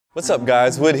What's up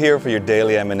guys, Wood here for your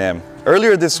Daily M&M.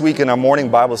 Earlier this week in our morning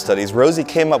Bible studies, Rosie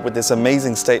came up with this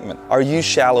amazing statement. Are you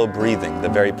shallow breathing the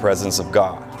very presence of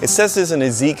God? It says this in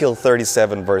Ezekiel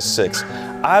 37 verse 6.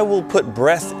 I will put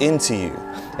breath into you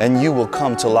and you will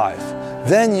come to life.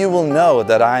 Then you will know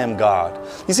that I am God.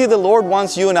 You see, the Lord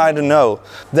wants you and I to know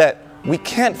that we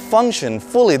can't function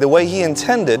fully the way He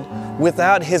intended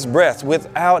without His breath,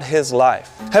 without His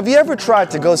life. Have you ever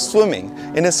tried to go swimming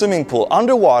in a swimming pool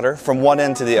underwater from one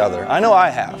end to the other? I know I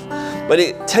have. But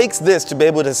it takes this to be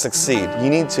able to succeed. You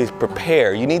need to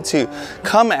prepare. You need to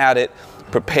come at it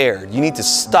prepared. You need to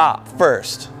stop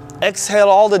first. Exhale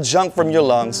all the junk from your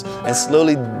lungs and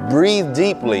slowly breathe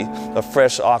deeply of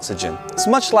fresh oxygen. It's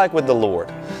much like with the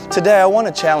Lord. Today I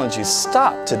want to challenge you,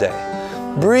 stop today.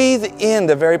 Breathe in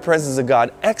the very presence of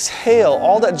God. Exhale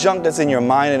all that junk that's in your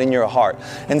mind and in your heart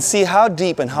and see how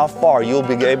deep and how far you'll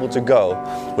be able to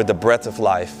go with the breath of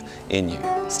life in you.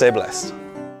 Stay blessed.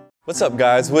 What's up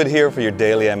guys, Wood here for your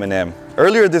Daily M&M.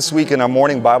 Earlier this week in our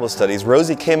morning Bible studies,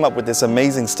 Rosie came up with this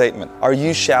amazing statement. Are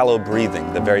you shallow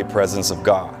breathing the very presence of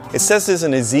God? It says this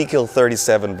in Ezekiel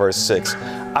 37 verse 6.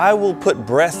 I will put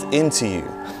breath into you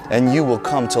and you will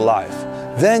come to life.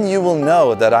 Then you will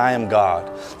know that I am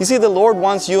God. You see, the Lord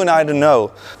wants you and I to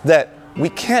know that we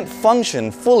can't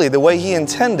function fully the way He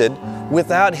intended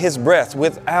without His breath,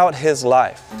 without His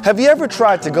life. Have you ever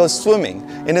tried to go swimming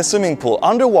in a swimming pool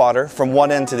underwater from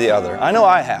one end to the other? I know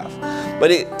I have.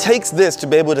 But it takes this to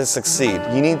be able to succeed.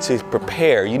 You need to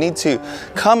prepare. You need to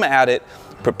come at it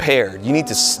prepared. You need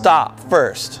to stop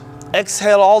first.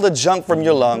 Exhale all the junk from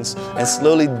your lungs and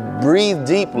slowly breathe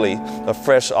deeply of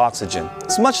fresh oxygen.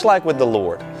 It's much like with the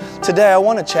Lord. Today I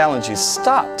want to challenge you,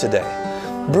 stop today.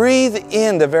 Breathe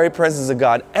in the very presence of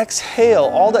God. Exhale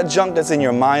all that junk that's in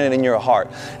your mind and in your heart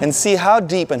and see how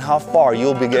deep and how far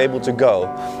you'll be able to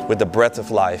go with the breath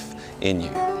of life in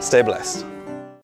you. Stay blessed.